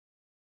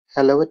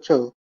Hello,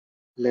 Cho.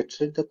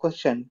 Let's read the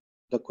question.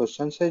 The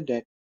question says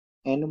that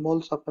n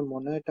moles of a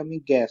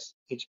monatomic gas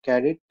is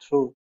carried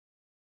through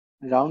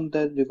round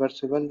the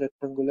reversible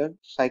rectangular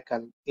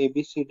cycle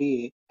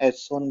ABCDA as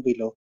shown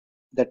below.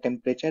 The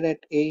temperature at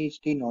A is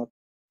T naught.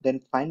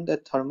 Then find the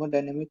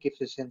thermodynamic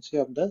efficiency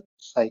of the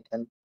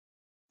cycle.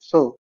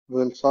 So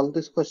we'll solve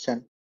this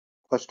question.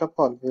 First of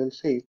all, we'll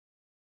see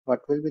what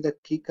will be the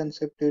key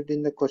concept used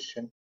in the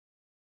question.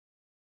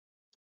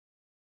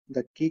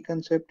 The key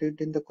concept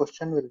used in the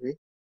question will be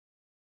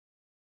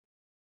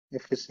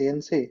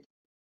efficiency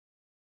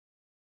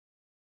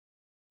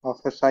of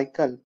a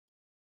cycle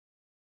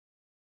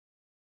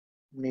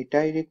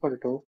neta is equal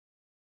to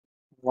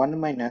 1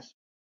 minus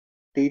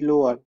T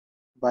lower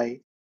by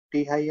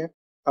T higher.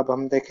 अब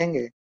हम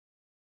देखेंगे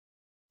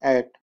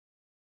at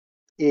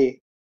A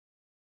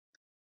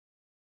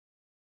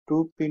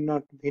 2 P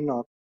naught V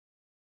naught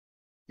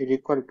is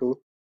equal to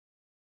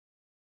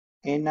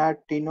NR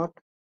T naught,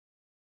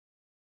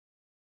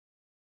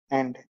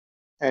 and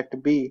at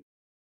B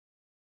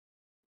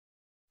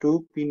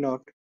 2 P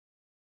naught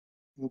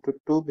into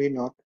 2 V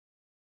naught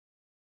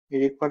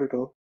is equal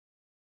to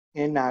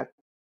NR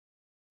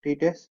T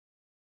dash.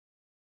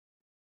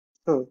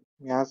 तो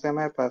यहाँ से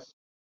हमारे पास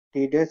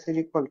T dash is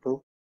equal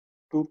to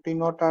 2 T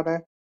naught आ रहा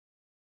है.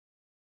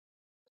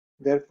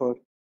 Therefore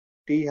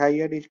T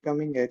higher is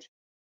coming as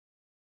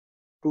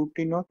 2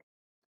 T naught,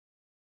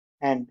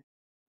 and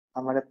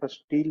हमारे पास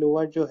T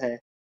lower जो है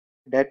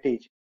that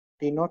is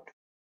T naught.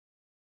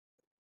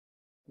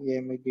 ये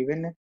हमें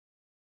given है.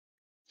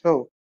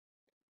 So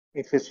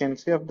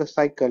efficiency of the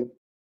cycle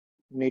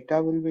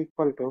neta will be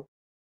equal to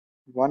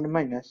 1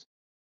 minus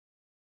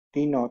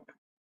T naught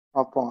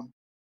upon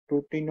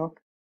 2 T naught,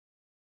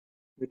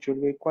 which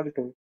will be equal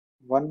to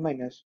 1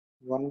 minus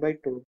 1 by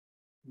 2,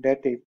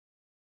 that is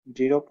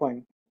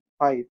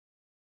 0.5,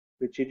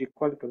 which is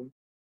equal to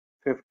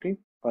 50%.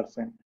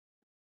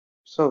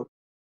 So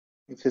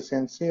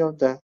efficiency of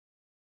the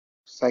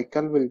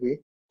cycle will be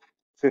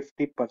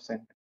 50%.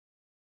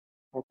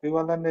 Hope you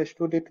all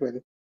understood it well.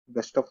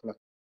 Best of luck.